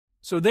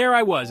So there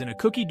I was in a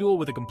cookie duel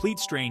with a complete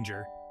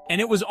stranger, and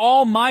it was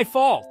all my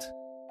fault.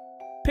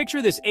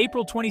 Picture this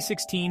April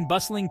 2016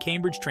 bustling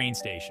Cambridge train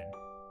station.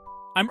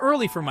 I'm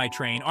early for my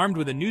train, armed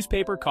with a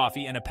newspaper,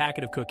 coffee, and a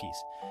packet of cookies.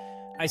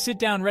 I sit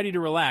down ready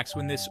to relax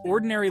when this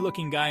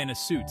ordinary-looking guy in a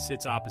suit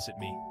sits opposite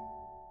me.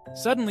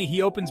 Suddenly,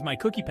 he opens my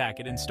cookie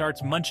packet and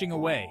starts munching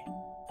away.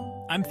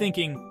 I'm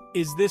thinking,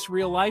 is this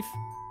real life?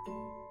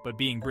 But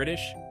being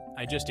British,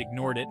 I just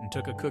ignored it and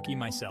took a cookie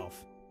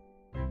myself.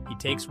 He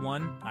takes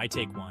one, I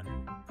take one.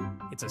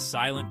 It's a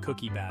silent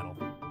cookie battle.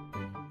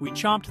 We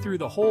chomped through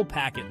the whole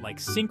packet like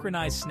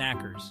synchronized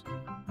snackers.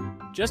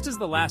 Just as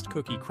the last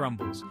cookie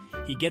crumbles,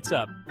 he gets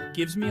up,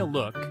 gives me a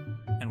look,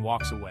 and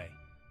walks away.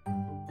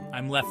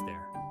 I'm left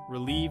there,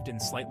 relieved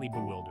and slightly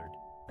bewildered.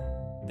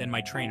 Then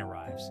my train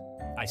arrives.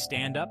 I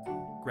stand up,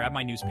 grab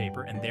my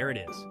newspaper, and there it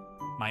is,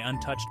 my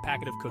untouched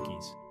packet of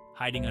cookies,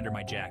 hiding under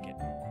my jacket.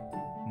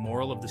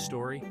 Moral of the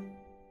story?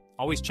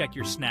 Always check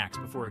your snacks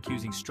before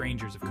accusing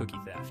strangers of cookie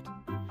theft.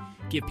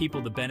 Give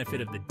people the benefit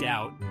of the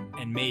doubt,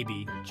 and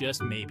maybe,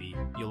 just maybe,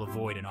 you'll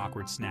avoid an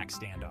awkward snack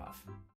standoff.